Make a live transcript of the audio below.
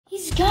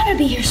gotta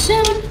be here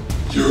soon.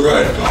 You're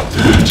right about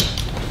that.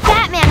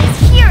 Batman is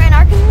here in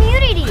our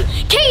community!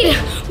 Kade,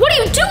 what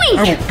are you doing?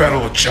 I won't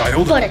battle a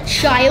child. But a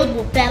child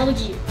will battle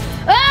you.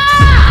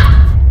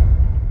 Ah!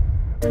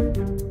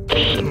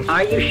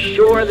 Are you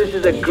sure this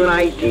is a good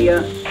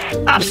idea?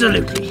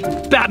 Absolutely.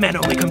 Batman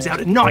only comes out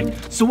at night,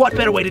 so what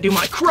better way to do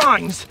my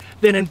crimes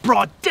than in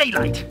broad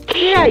daylight?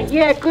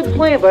 Yeah, good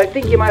plan, but I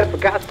think you might have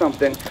forgot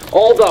something.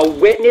 All the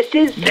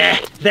witnesses? Nah,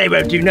 they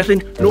won't do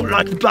nothing, not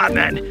like the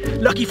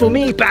Batman. Lucky for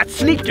me, bats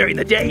sleep during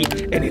the day,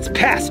 and it's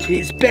past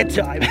his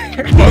bedtime.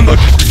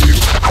 Unlucky for you,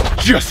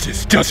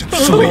 justice doesn't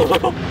sleep.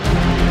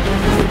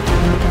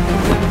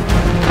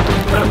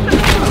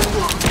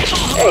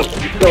 Hey,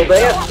 you still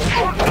there?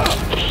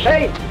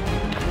 Hey!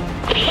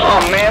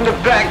 Oh man, the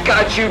bat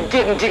got you,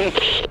 didn't he?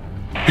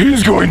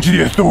 He's going to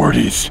the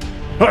authorities.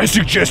 I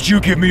suggest you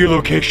give me your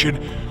location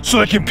so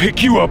I can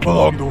pick you up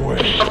along the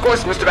way. Of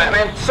course, Mr.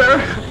 Batman, sir.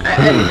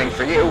 Anything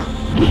for you.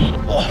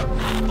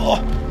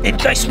 In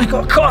case we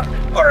got caught,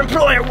 our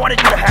employer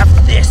wanted you to have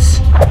this.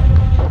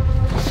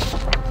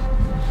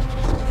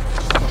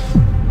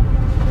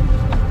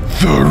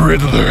 The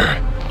Riddler.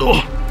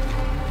 Oh,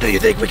 do you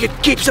think we could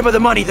keep some of the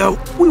money, though?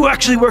 We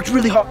actually worked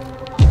really hard.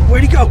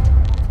 Where'd he go?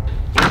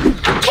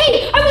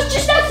 Kade, I was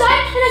just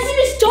outside and I see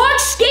this dog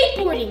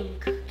skateboarding.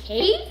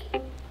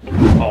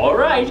 Kade? All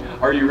right,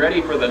 are you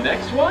ready for the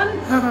next one?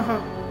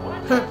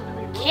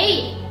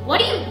 Kade,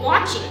 what are you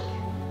watching?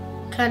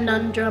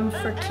 Conundrum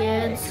for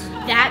Kids.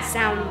 That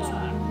sounds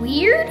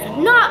weird.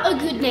 Not a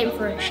good name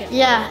for a show.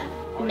 Yeah,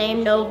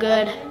 name no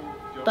good,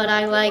 but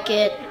I like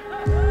it.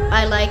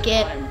 I like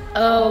it.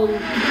 Okay.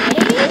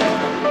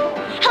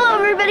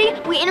 Hello everybody!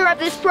 We interrupt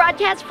this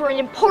broadcast for an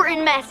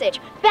important message.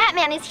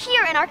 Batman is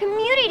here in our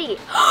community!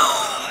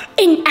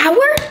 In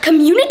our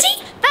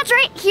community? That's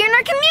right, here in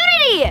our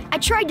community! I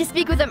tried to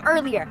speak with him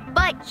earlier,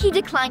 but he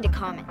declined to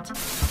comment.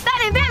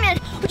 Batman,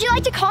 would you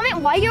like to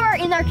comment why you are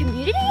in our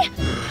community?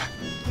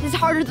 This is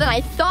harder than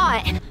I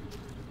thought.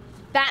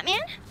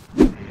 Batman?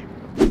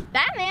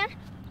 Batman?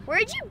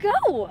 Where'd you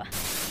go?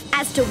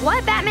 As to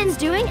what Batman's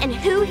doing and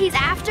who he's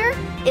after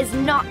is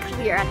not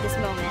clear at this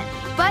moment.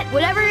 But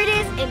whatever it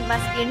is, it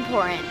must be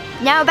important.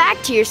 Now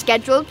back to your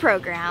scheduled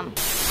program.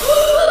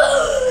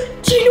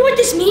 Do you know what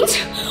this means?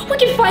 We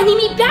can finally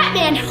meet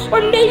Batman,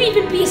 or maybe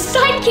even be a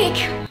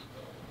sidekick.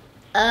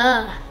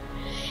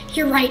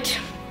 You're right.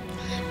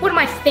 What am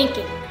I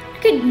thinking? I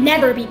could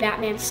never be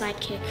Batman's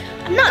sidekick.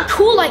 I'm not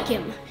cool like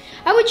him.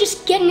 I would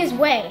just get in his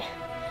way.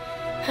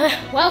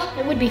 Well,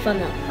 it would be fun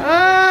though.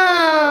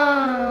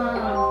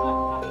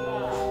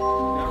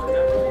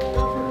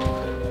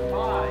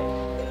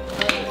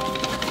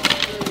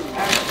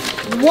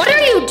 What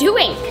are you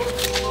doing?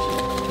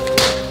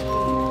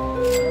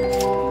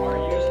 Are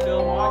you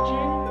still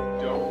watching?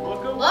 Don't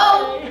look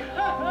away.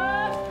 Hello?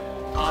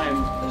 I'm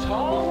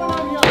tall when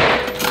I'm young,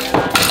 and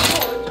I'm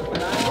short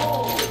when I'm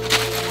old.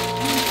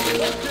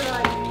 What should I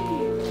be?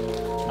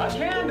 A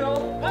candle.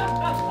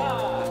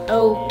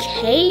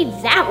 Okay,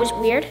 that was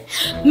weird.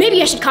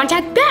 Maybe I should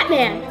contact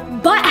Batman.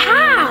 But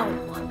how?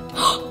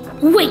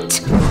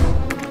 Wait.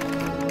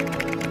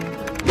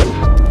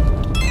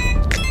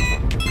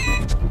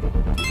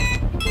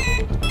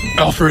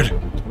 Alfred,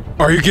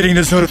 are you getting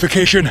this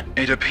notification?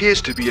 It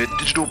appears to be a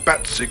digital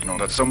bat signal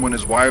that someone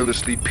is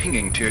wirelessly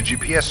pinging to your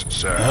GPS,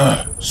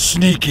 sir.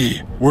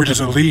 Sneaky. Where does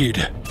it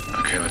lead?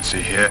 Okay, let's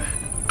see here.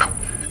 Oh,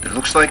 it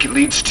looks like it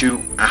leads to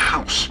a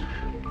house.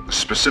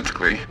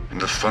 Specifically, in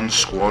the Fun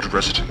Squad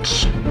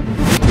residence.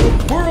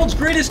 World's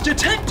greatest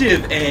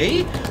detective,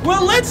 eh?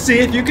 Well, let's see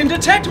if you can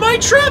detect my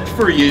trap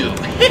for you.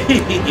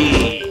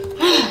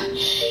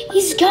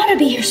 He's gotta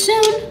be here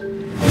soon.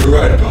 You're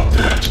right about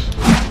that.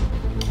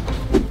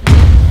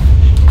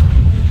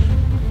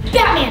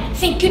 Batman,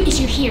 thank goodness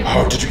you're here.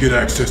 How did you get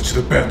access to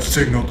the bat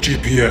signal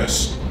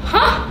GPS?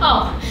 Huh?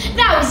 Oh,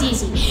 that was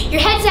easy. Your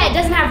headset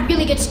doesn't have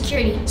really good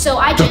security, so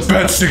I The just...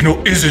 bat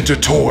signal isn't a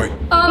toy.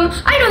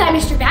 I know that,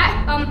 Mr.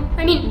 Bat.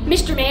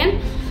 Mr.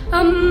 Man.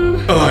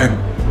 I'm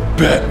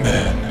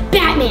Batman.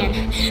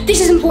 Batman.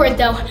 This is important,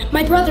 though.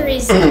 My brother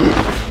is...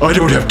 I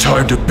don't have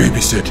time to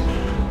babysit.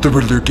 The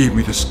Riddler gave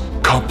me this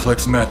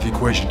complex math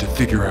equation to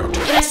figure out.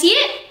 Can I see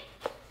it?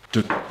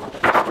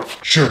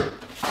 Sure.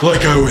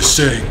 Like I was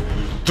saying,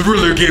 the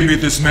Riddler gave me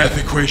this math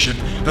equation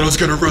that I was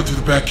gonna run through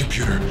the Bat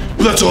computer.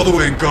 But that's all the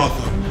way in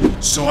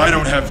Gotham, so I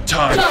don't have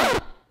time.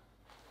 Done.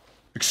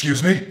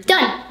 Excuse me?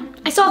 Done.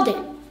 I solved it.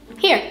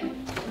 Here.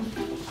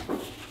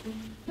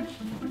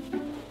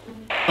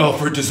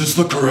 Alfred, does this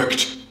look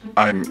correct?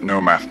 I'm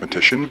no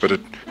mathematician, but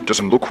it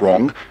doesn't look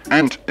wrong.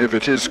 And if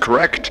it is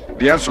correct,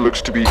 the answer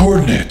looks to be...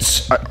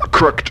 Coordinates.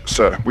 Correct,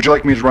 sir. Would you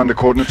like me to run the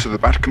coordinates of the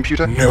Bat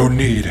computer? No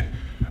need.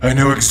 I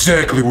know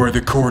exactly where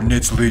the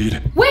coordinates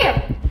lead.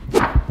 Where?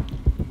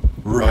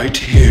 Right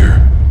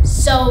here.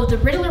 So the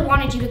Riddler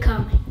wanted you to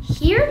come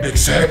here?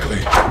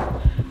 Exactly.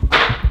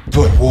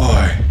 But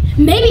why?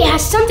 Maybe it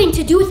has something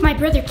to do with my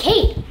brother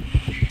Kade.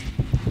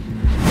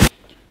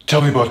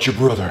 Tell me about your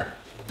brother.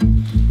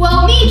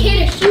 Well, me and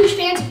Kade are huge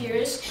fans of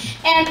yours,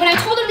 and when I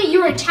told him that you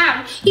were in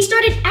town, he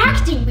started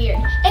acting weird,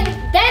 and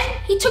then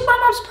he took my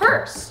mom's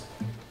purse.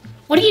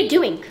 What are you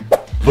doing?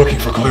 Looking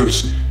for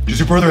clues. Does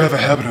your brother have a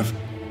habit of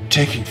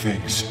taking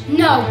things?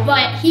 No,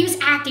 but he was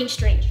acting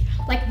strange.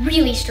 Like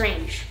really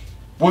strange.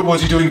 What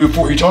was he doing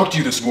before he talked to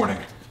you this morning?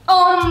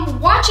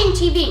 Watching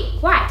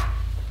TV. Why?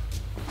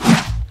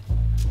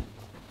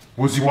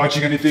 Was he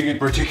watching anything in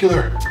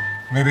particular?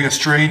 Maybe a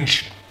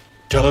strange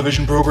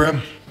television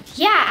program?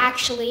 Yeah,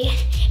 actually.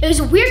 It was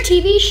a weird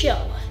TV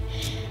show.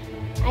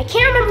 I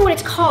can't remember what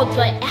it's called,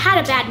 but it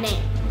had a bad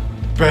name.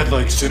 Bad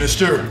like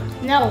sinister?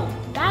 No,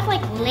 bad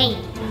like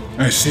lame.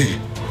 I see.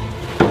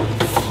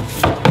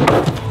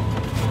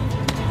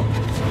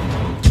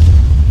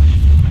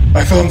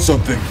 I found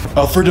something.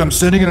 Alfred, I'm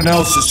sending an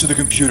analysis to the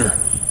computer.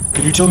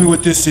 Can you tell me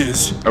what this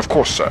is? Of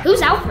course, sir.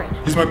 Who's Alfred?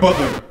 He's my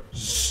butler.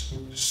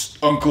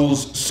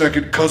 Uncle's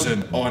second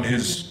cousin on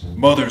his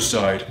mother's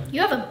side.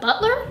 You have a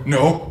butler?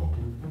 No.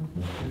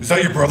 Is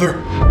that your brother?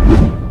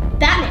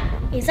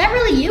 Batman, is that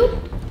really you?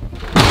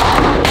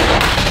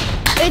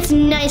 It's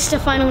nice to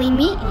finally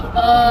meet you.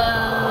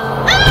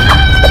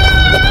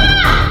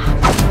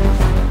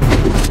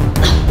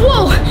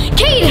 Whoa,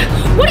 Kade,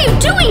 what are you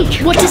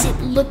doing? What does it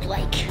look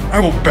like? I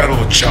will battle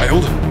a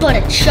child. But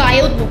a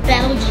child will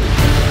battle you.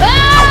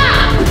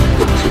 Ah!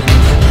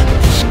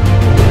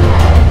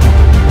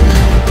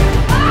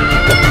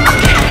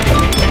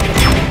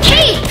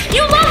 Kade,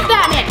 you love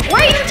Batman.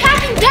 Why are you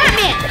attacking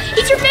Batman?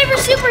 He's your favorite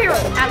superhero.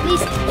 At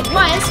least it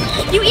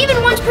was. You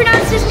even once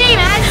pronounced his name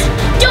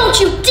as... Don't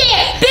you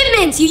dare!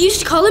 Bidmans! You used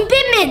to call him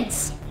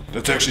Bidmans.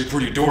 That's actually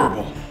pretty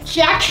adorable.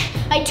 Jack,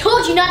 I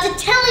told you not to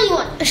tell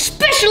anyone,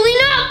 especially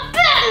not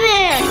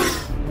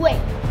Batman! Wait,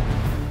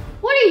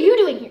 what are you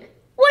doing here?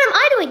 What am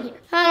I doing here?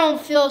 I don't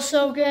feel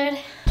so good.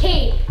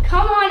 Kade,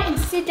 come on and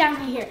sit down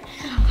here.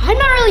 I'm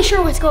not really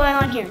sure what's going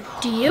on here.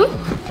 Do you?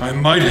 I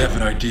might have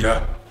an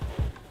idea.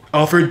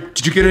 Alfred,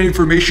 did you get any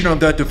information on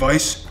that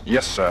device?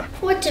 Yes, sir.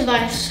 What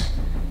device?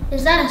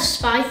 Is that a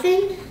spy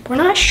thing? We're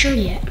not sure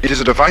yet. It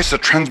is a device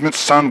that transmits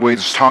sound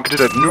waves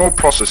targeted at neural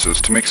processes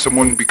to make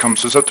someone become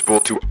susceptible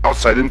to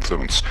outside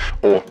influence.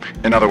 Or,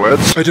 in other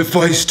words... A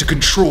device to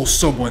control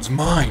someone's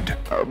mind.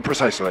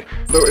 Precisely.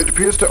 Though it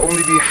appears to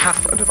only be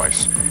half a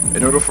device.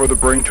 In order for the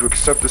brain to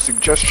accept the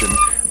suggestion,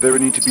 there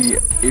would need to be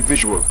a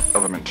visual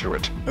element to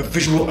it. A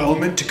visual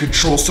element to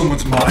control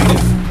someone's mind?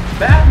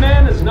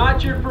 Batman is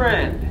not your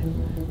friend.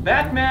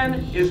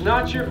 Batman is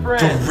not your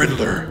friend. The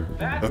Riddler.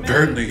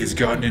 Apparently he's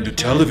gotten into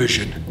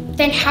television.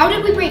 Then how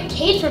did we break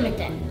Kade from it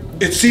then?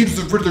 It seems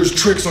the Riddler's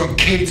tricks on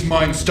Kade's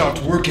mind stopped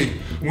working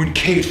when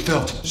Kade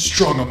felt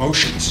strong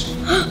emotions.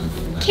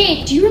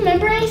 Kade, do you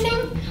remember anything?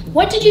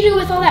 What did you do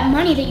with all that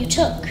money that you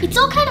took? It's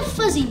all kind of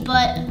fuzzy,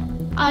 but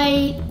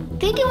I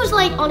think it was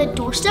like on a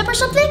doorstep or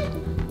something?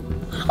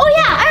 Oh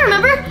yeah, I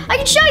remember. I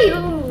can show you.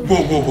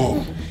 Whoa, whoa,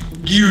 whoa.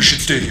 You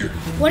should stay here.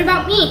 What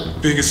about me?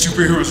 Being a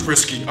superhero is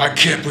risky. I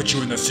can't put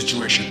you in that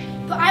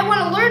situation. But I want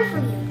to learn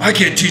from you. I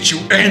can't teach you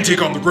and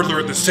take on the Riddler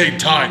at the same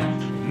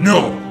time.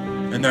 No,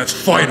 and that's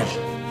final.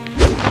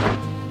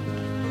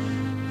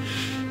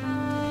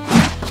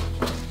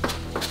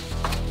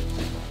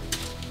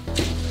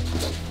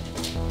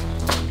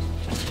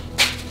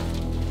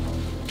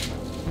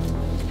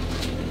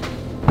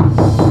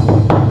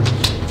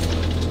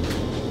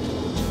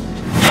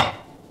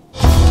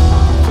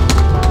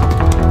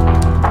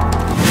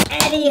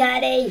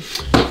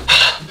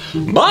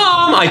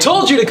 Mom, I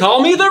told you to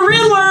call me the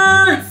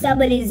Riddler!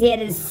 Somebody's here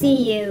to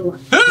see you.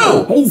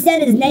 Who? He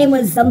said his name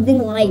was something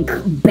like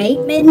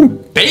Bateman.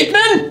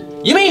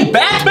 Bateman? You mean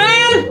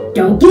Batman?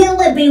 Don't get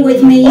lippy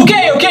with me.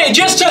 Okay,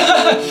 just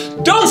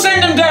don't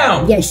send him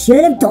down. You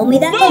should have told me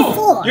that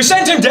before. You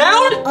sent him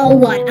down? Oh,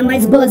 what? Am I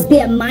supposed to be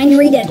a mind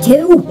reader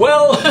too?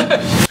 Well,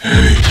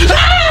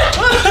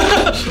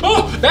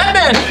 oh,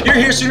 Batman, you're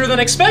here sooner than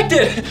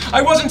expected.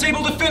 I wasn't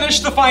able to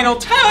finish the final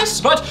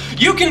test, but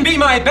you can be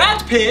my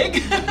Bat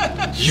Pig.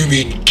 You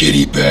mean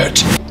Kitty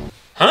Bat?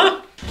 Huh?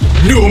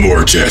 No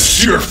more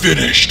tests, you're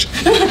finished.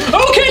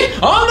 Okay,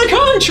 on the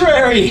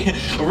contrary.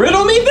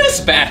 Riddle me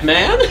this,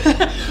 Batman.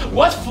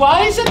 What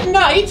flies at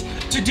night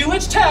to do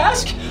its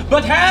task,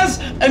 but has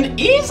an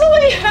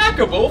easily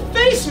hackable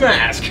face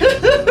mask?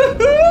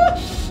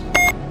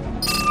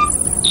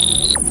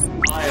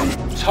 I'm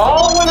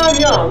tall when I'm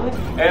young,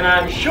 and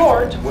I'm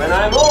short when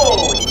I'm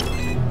old.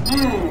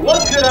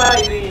 What could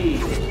I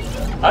be?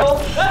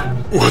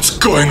 What's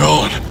going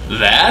on?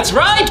 That's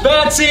right,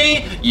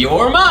 Batsy!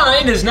 Your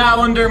mind is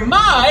now under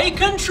my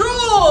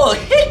control!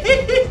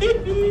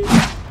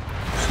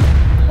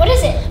 What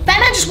is it?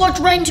 Batman just walked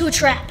right into a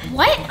trap.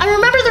 What? I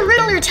remember the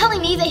Riddler telling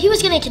me that he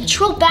was gonna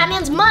control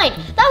Batman's mind.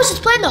 That was his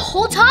plan the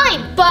whole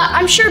time. But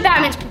I'm sure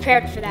Batman's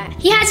prepared for that.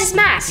 He has his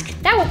mask.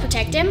 That will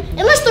protect him.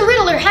 Unless the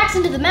Riddler hacks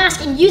into the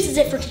mask and uses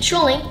it for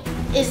controlling.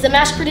 Is the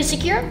mask pretty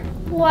secure?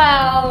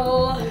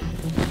 Well...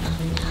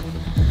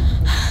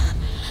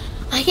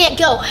 I can't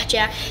go,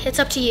 Jack. It's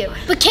up to you.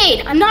 But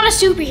Kade, I'm not a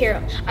superhero.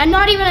 I'm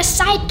not even a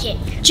sidekick.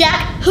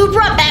 Jack, who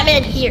brought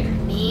Batman here?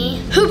 Me.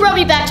 Who brought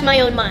me back to my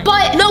own mind?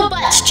 But no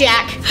buts,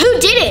 Jack. Who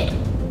did it?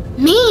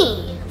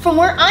 Me. From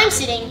where I'm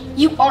sitting,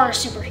 you are a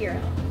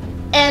superhero.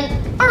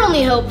 And our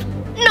only hope,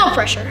 no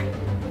pressure.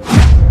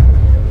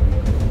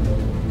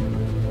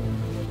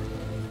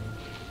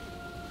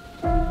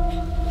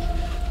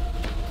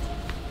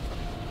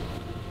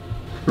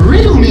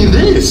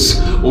 this?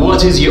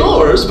 What is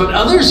yours, but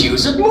others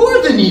use it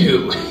more than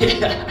you?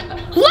 Let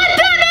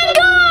Batman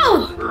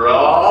go!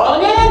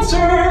 Wrong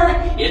answer!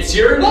 It's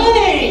your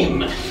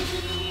name!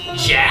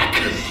 Jack.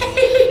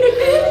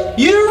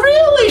 You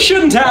really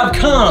shouldn't have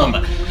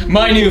come.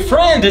 My new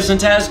friend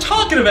isn't as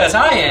talkative as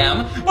I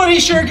am, but he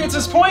sure gets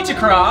his point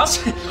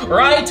across.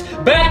 Right,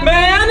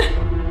 Batman?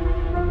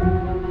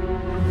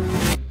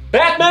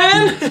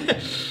 Batman?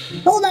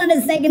 Hold on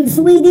a second,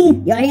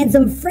 sweetie. Your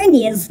handsome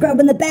friendy is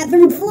scrubbing the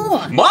bathroom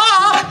floor.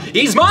 Ma!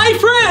 He's my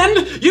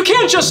friend! You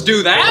can't just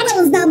do that!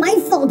 Well, it's not my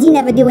fault you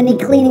never do any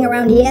cleaning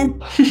around here.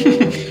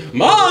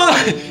 Ma!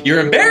 You're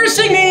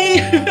embarrassing me!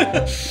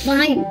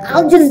 Fine,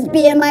 I'll just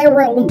be in my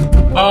room.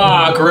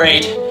 Ah,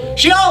 great.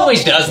 She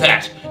always does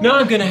that. Now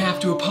I'm gonna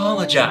have to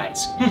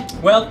apologize.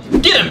 Well,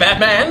 get him,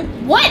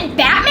 Batman! What,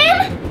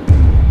 Batman?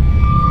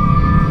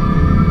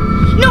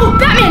 No,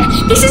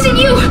 Batman! This isn't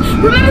you!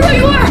 Remember who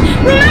you are!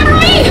 Remember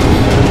me!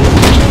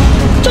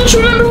 Don't you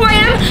remember who I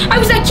am? I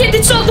was that kid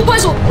that solved the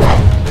puzzle!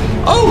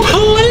 Oh,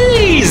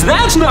 please!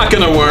 That's not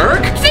gonna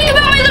work! Think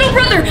about my little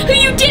brother, who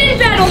you did in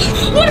battle!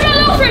 What about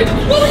Alfred?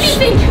 What would you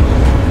think?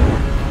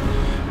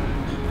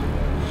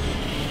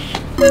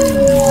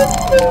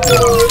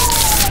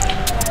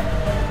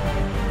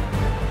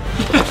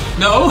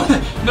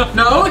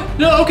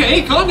 No,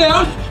 okay, calm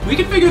down. We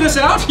can figure this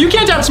out. You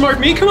can't outsmart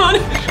me, come on.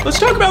 Let's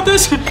talk about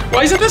this.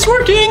 Why isn't this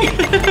working?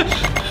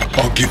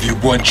 I'll give you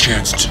one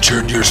chance to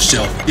turn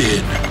yourself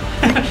in.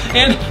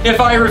 And if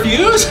I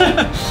refuse?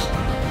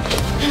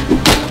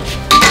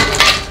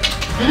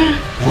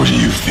 What do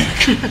you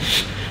think?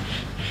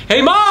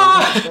 Hey,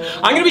 Ma!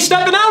 I'm gonna be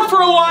stepping out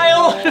for a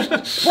while.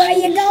 Where are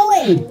you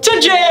going? To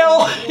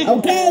jail!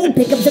 Okay,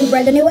 pick up some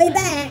bread on your way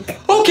back.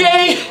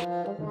 Okay!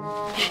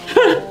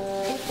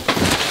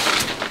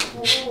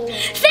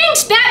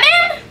 Thanks,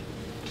 Batman!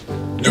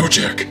 No,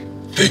 Jack.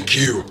 Thank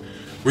you.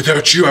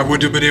 Without you, I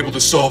wouldn't have been able to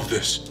solve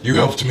this. You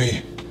helped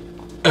me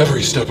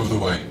every step of the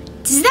way.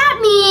 Does that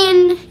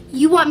mean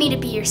you want me to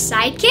be your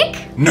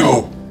sidekick?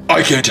 No,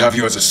 I can't have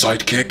you as a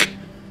sidekick.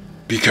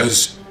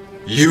 Because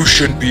you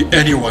shouldn't be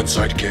anyone's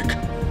sidekick.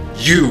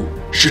 You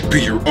should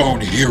be your own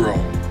hero.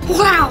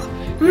 Wow,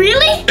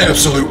 really?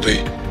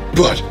 Absolutely.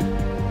 But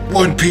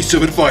one piece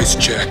of advice,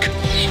 Jack.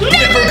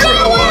 Never